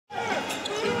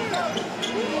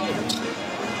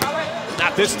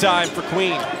Not this time for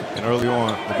Queen. And early on,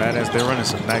 the Mad Ants, they're running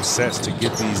some nice sets to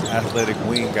get these athletic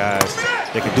wing guys.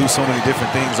 They can do so many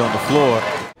different things on the floor.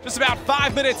 Just about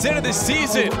 5 minutes into the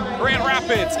season, Grand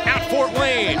Rapids at Fort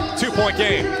Wayne, 2-point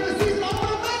game.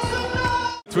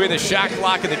 Between the shot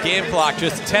clock and the game clock,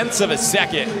 just tenths of a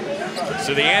second.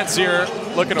 So the Ants here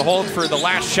looking to hold for the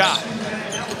last shot.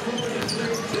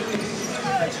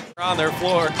 On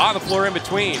the floor in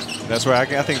between. That's right.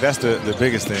 I think that's the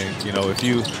biggest thing. You know, if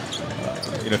you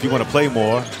want to play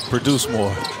more, produce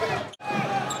more.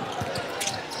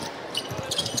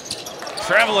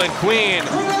 Trevelin Queen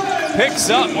picks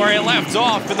up where he left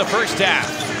off in the first half.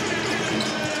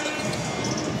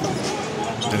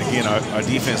 And again, our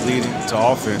defense leading to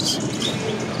offense.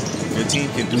 Your team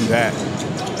can do that.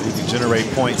 You can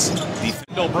generate points.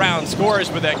 Kendall Brown scores,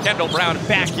 but that Kendall Brown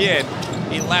back in.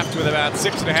 He left with about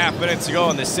 6.5 minutes to go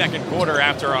in the second quarter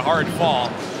after a hard fall,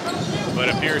 but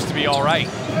appears to be all right.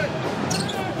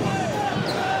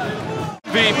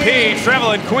 VP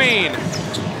Trevelin Queen.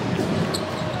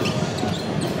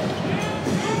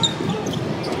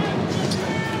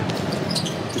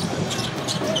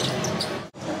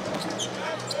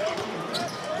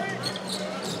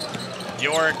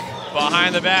 York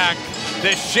behind the back,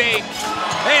 the shake,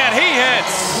 and he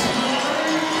hits.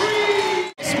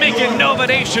 It's making Nova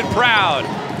Nation proud.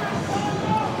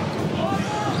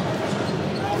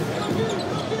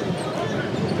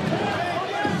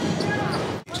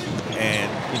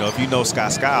 And, you know, if you know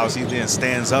Scott Skiles, he then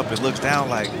stands up and looks down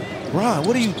like, Ron,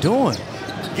 what are you doing?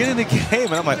 Get in the game.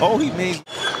 And I'm like, oh, he made.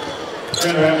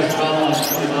 Grand Rapids Collins,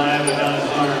 25 without his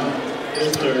arm.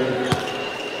 His third.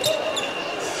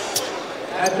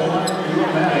 At the line, you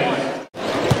are